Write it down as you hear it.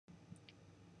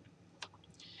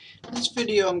In this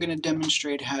video I'm going to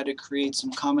demonstrate how to create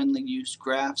some commonly used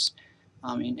graphs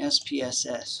in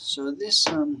SPSS. So this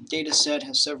data set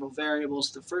has several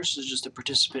variables. The first is just a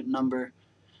participant number.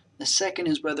 The second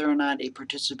is whether or not a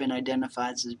participant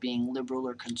identifies as being liberal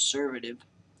or conservative.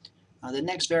 The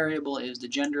next variable is the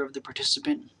gender of the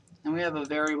participant. And we have a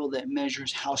variable that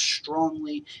measures how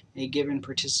strongly a given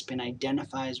participant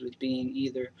identifies with being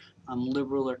either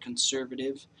liberal or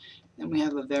conservative. Then we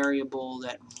have a variable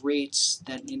that rates,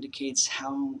 that indicates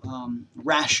how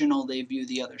rational they view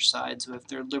the other side. So if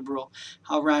they're liberal,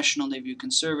 how rational they view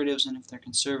conservatives, and if they're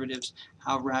conservatives,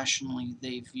 how rationally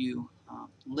they view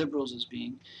liberals as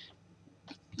being.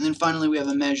 And then finally we have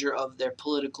a measure of their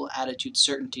political attitude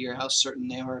certainty, or how certain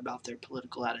they are about their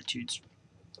political attitudes.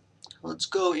 Let's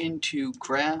go into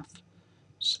Graph,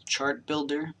 Chart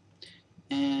Builder,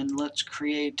 and let's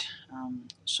create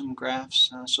some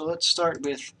graphs. So let's start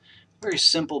with a very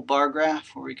simple bar graph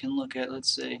where we can look at, let's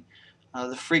say,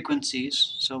 the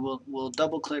frequencies. So we'll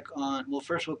double click on,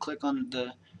 first we'll click on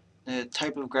the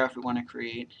type of graph we want to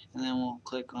create, and then we'll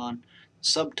click on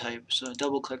subtype. So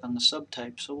double click on the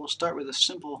subtype. So we'll start with a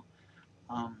simple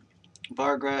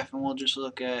bar graph, and we'll just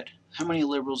look at how many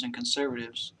liberals and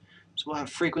conservatives. So we'll have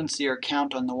frequency or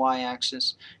count on the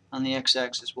y-axis. On the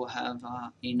x-axis we'll have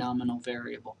a nominal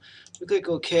variable. We click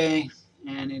OK,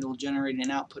 and it'll generate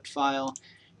an output file.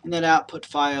 In that output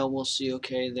file we'll see,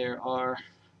 okay, there are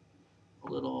a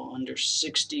little under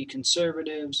 60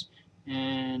 conservatives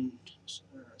and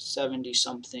 70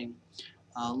 something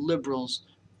liberals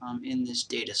in this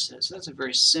data set. So that's a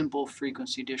very simple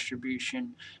frequency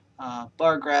distribution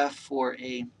bar graph for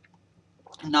a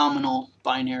nominal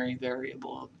binary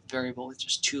variable with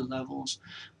just two levels.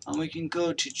 We can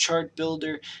go to Chart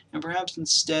Builder, and perhaps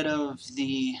instead of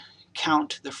the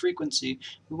count, the frequency,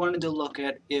 we wanted to look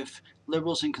at if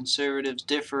liberals and conservatives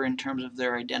differ in terms of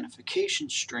their identification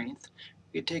strength.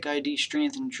 We could take ID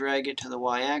strength and drag it to the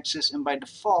y-axis, and by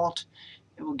default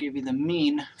it will give you the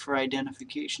mean for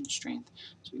identification strength.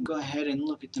 So we can go ahead and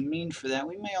look at the mean for that.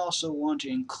 We may also want to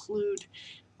include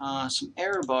some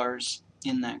error bars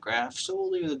in that graph, so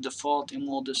we'll leave the default and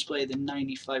we'll display the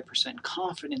 95%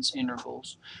 confidence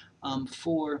intervals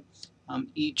for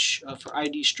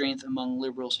ID strength among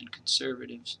liberals and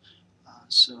conservatives.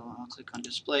 So I'll click on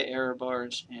display error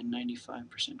bars, and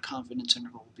 95% confidence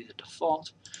interval will be the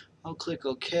default. I'll click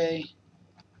OK.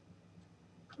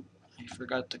 I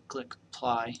forgot to click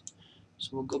apply, so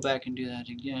we'll go back and do that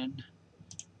again.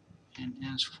 And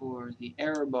as for the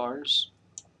error bars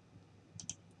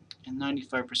and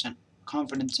 95%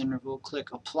 confidence interval,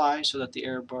 click apply so that the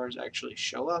error bars actually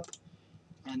show up.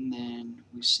 And then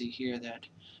we see here that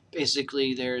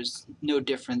basically there's no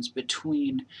difference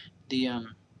between the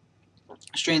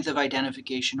strength of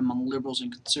identification among liberals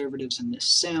and conservatives in this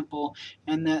sample,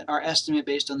 and that our estimate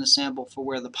based on the sample for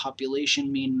where the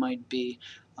population mean might be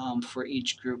for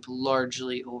each group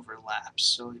largely overlaps.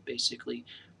 So it basically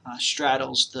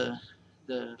straddles a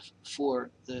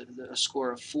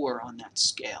score of 4 on that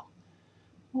scale.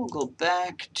 We'll go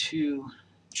back to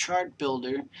Chart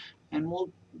Builder, and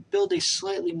we'll build a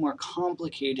slightly more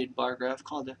complicated bar graph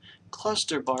called a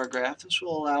cluster bar graph. This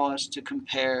will allow us to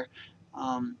compare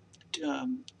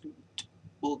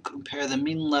we'll compare the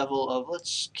mean level of,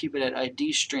 let's keep it at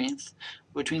ID strength,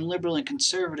 between liberal and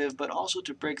conservative, but also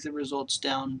to break the results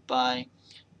down by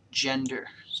gender.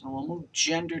 So we'll move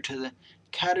gender to the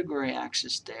category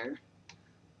axis there.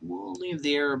 We'll leave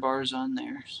the error bars on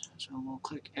there. So we'll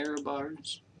click error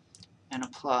bars and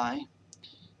apply,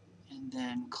 and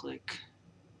then click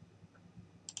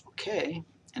OK.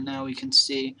 And now we can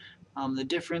see the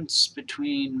difference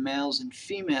between males and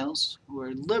females who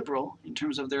are liberal in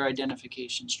terms of their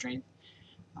identification strength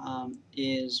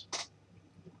is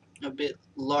a bit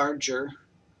larger.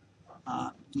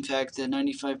 In fact, the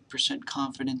 95%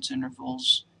 confidence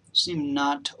intervals seem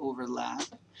not to overlap,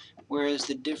 whereas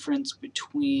the difference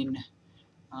between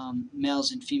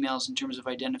males and females in terms of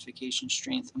identification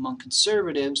strength among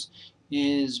conservatives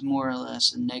is more or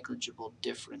less a negligible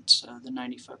difference. The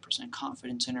 95%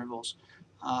 confidence intervals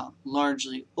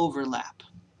largely overlap.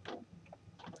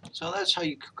 So that's how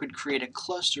you could create a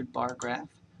clustered bar graph.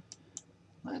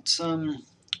 Let's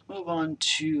move on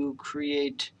to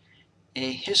create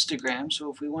a histogram.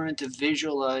 So if we wanted to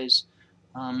visualize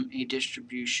a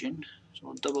distribution,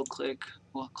 so we'll click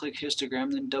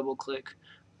histogram, then double click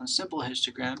on simple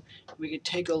histogram. We could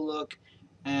take a look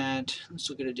at, let's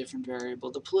look at a different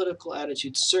variable, the political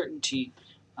attitude certainty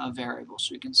variable,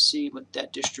 so we can see what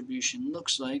that distribution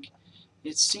looks like.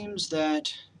 It seems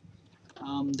that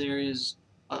there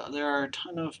are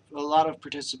a lot of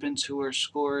participants who are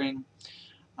scoring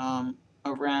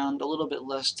around a little bit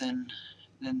less than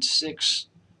than 6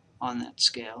 on that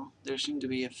scale. There seem to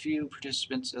be a few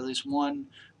participants, at least one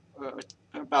or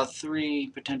about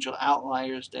 3 potential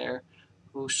outliers there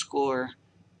who score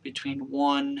between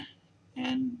 1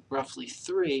 and roughly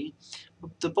 3.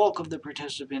 The bulk of the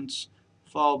participants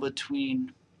fall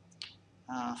between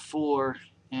 4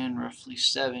 and roughly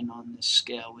 7 on this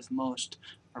scale, with most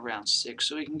around 6.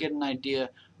 So we can get an idea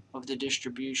of the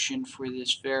distribution for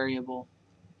this variable,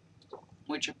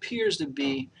 which appears to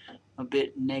be a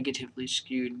bit negatively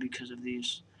skewed because of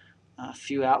these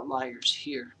few outliers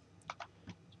here.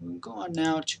 So we'll go on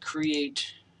now to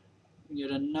create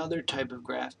yet another type of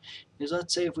graph.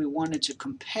 Let's say if we wanted to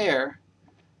compare,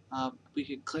 we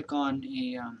could click on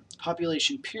a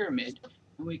population pyramid,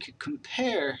 and we could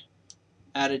compare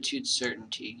attitude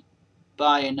certainty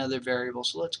by another variable.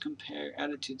 So let's compare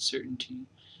attitude certainty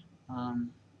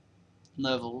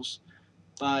levels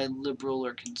by liberal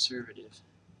or conservative,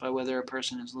 by whether a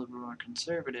person is liberal or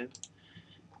conservative.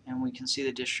 And we can see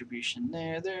the distribution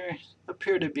there. There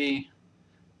appear to be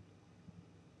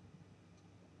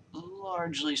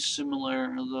largely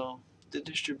similar, although the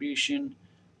distribution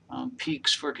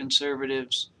peaks for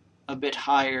conservatives a bit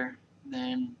higher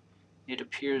than it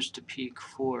appears to peak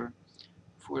for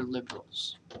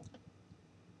liberals.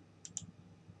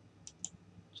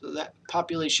 So that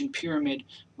population pyramid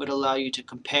would allow you to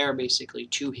compare basically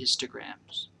two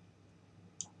histograms.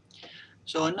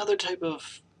 So another type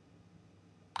of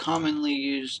commonly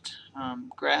used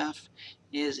graph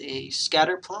is a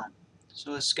scatter plot.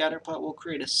 So a scatter plot will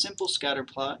create a simple scatter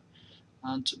plot,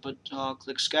 but I'll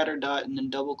click scatter dot and then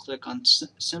double click on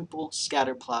simple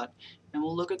scatter plot, and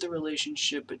we'll look at the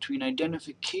relationship between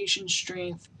identification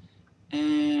strength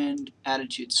and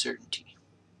attitude certainty.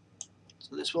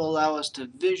 So this will allow us to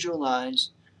visualize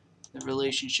the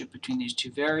relationship between these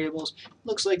two variables.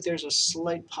 Looks like there's a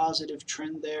slight positive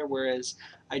trend there, whereas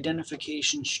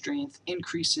identification strength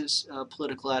increases,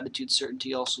 political attitude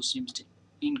certainty also seems to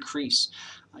increase.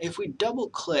 If we double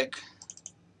click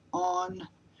on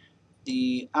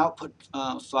the output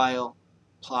file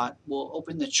plot, we'll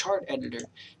open the chart editor.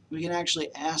 We can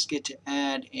actually ask it to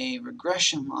add a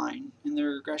regression line, and the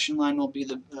regression line will be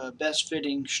the best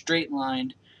fitting straight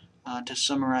line to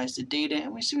summarize the data.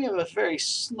 And we see we have a very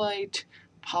slight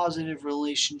positive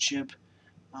relationship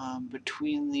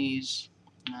between these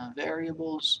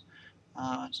variables,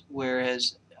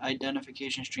 whereas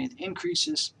identification strength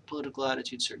increases, political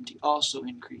attitude certainty also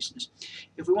increases.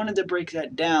 If we wanted to break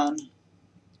that down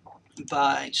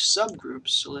by subgroups,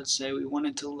 so let's say we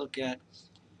wanted to look at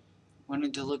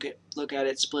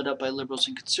it split up by liberals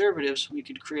and conservatives, we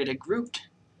could create a grouped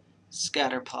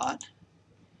scatter plot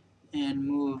and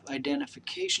move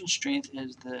identification strength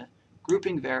as the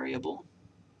grouping variable,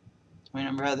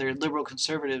 rather liberal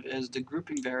conservative as the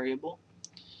grouping variable.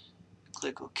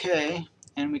 Click OK,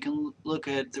 and we can look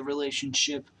at the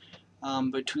relationship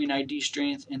between ID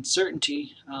strength and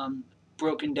certainty,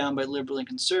 broken down by liberal and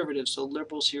conservative. So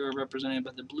liberals here are represented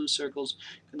by the blue circles,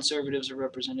 conservatives are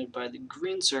represented by the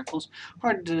green circles.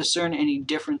 Hard to discern any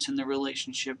difference in the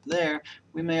relationship there.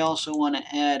 We may also want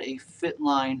to add a fit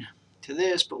line to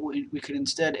this, but we could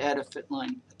instead add a fit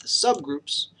line at the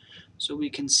subgroups so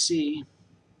we can see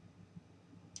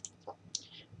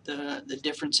the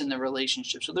difference in the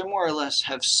relationship. So they more or less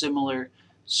have similar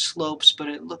slopes, but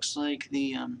it looks like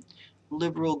the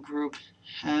liberal group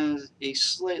has a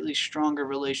slightly stronger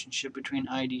relationship between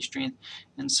ID strength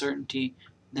and certainty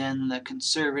than the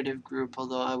conservative group,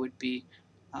 although I would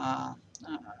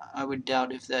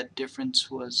doubt if that difference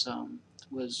was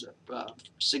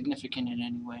significant in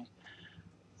any way.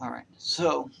 Alright,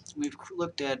 so we've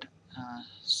looked at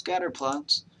scatter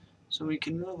plots, so we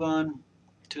can move on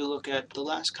to look at the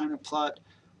last kind of plot,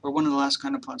 or one of the last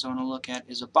kind of plots I want to look at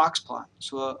is a box plot.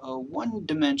 So a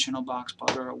one-dimensional box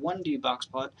plot, or a 1D box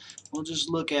plot, we'll just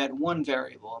look at one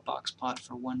variable, a box plot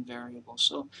for one variable.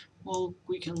 So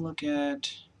we can look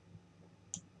at,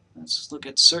 let's look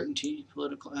at certainty,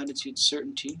 political attitude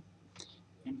certainty,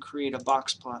 and create a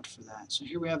box plot for that. So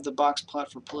here we have the box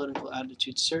plot for political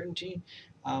attitude certainty.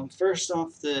 First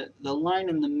off, the line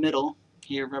in the middle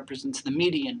here represents the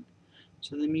median.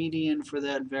 So the median for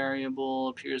that variable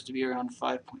appears to be around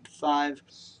 5.5.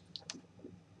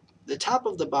 The top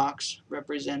of the box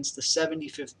represents the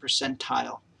 75th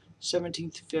percentile.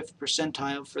 75th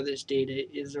percentile for this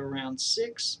data is around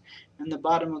 6, and the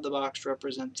bottom of the box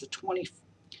represents the 25th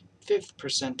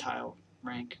percentile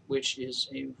rank, which is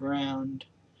around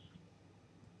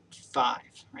 5.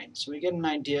 Right? So we get an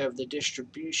idea of the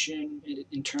distribution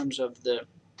in terms of the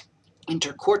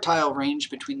interquartile range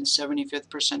between the 75th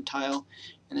percentile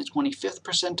and the 25th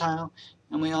percentile,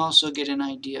 and we also get an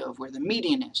idea of where the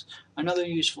median is. Another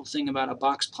useful thing about a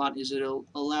box plot is it'll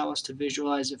allow us to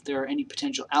visualize if there are any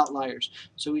potential outliers.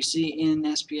 So we see in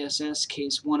SPSS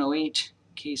case 108,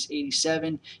 case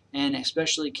 87, and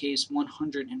especially case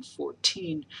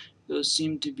 114, those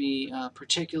seem to be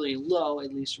particularly low,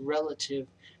 at least relative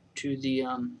to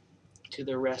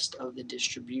the rest of the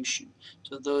distribution.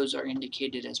 So those are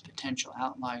indicated as potential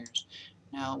outliers.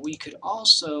 Now we could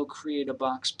also create a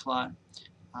box plot.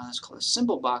 That's called a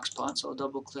simple box plot, so I'll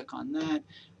double click on that.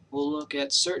 We'll look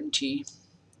at certainty,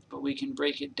 but we can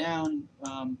break it down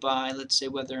by, let's say,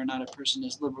 whether or not a person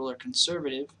is liberal or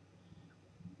conservative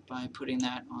by putting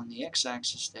that on the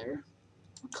x-axis there.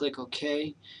 We click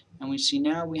OK, and we see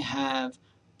now we have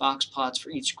box plots for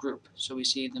each group. So we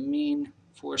see the mean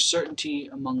for certainty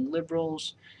among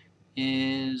liberals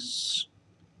is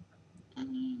a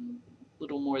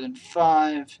little more than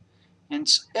 5, and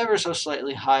it's ever so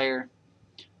slightly higher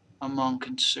among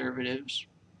conservatives.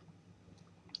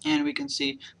 And we can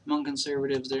see among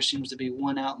conservatives there seems to be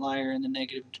one outlier in the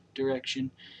negative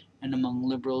direction, and among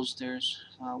liberals there's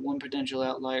one potential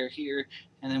outlier here,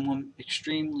 and then one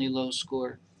extremely low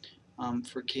score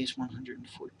for case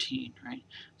 114, right?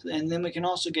 So, and then we can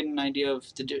also get an idea of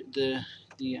the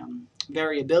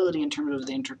variability in terms of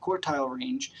the interquartile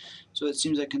range. So it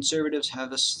seems that conservatives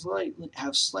have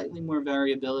slightly more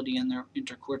variability in their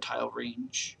interquartile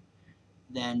range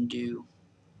than do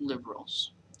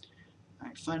liberals. All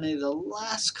right, finally, the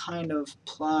last kind of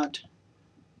plot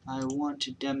I want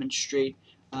to demonstrate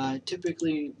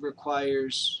typically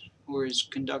requires or is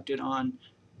conducted on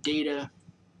data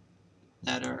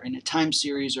that are in a time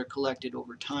series or collected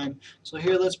over time. So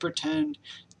here let's pretend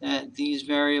that these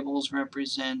variables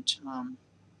represent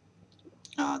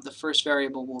the first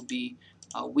variable will be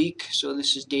a week, so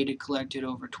this is data collected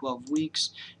over 12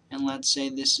 weeks, and let's say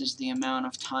this is the amount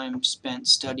of time spent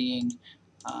studying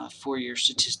for your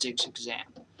statistics exam.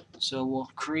 So we'll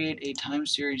create a time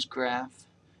series graph.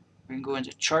 We can go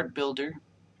into Chart Builder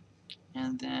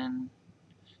and then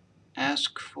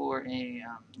ask for a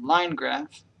line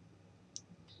graph,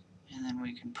 and then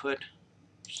we can put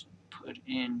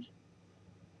in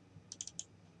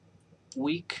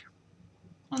week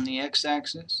on the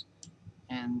x-axis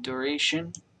and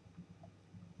duration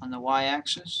on the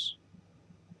y-axis.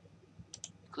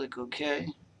 Click OK,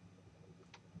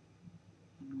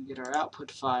 and we get our output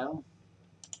file,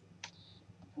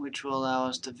 which will allow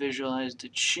us to visualize the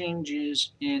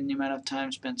changes in the amount of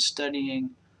time spent studying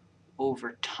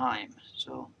over time.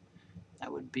 So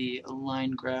that would be a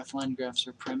line graph. Line graphs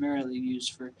are primarily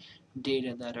used for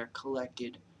data that are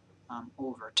collected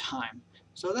over time.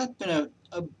 So that's been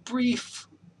a brief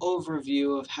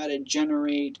overview of how to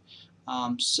generate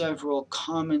several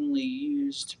commonly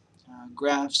used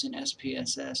graphs in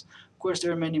SPSS. Of course,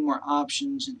 there are many more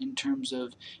options in terms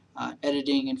of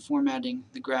editing and formatting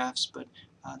the graphs, but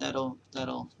that'll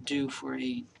do for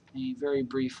a very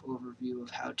brief overview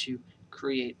of how to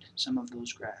create some of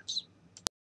those graphs.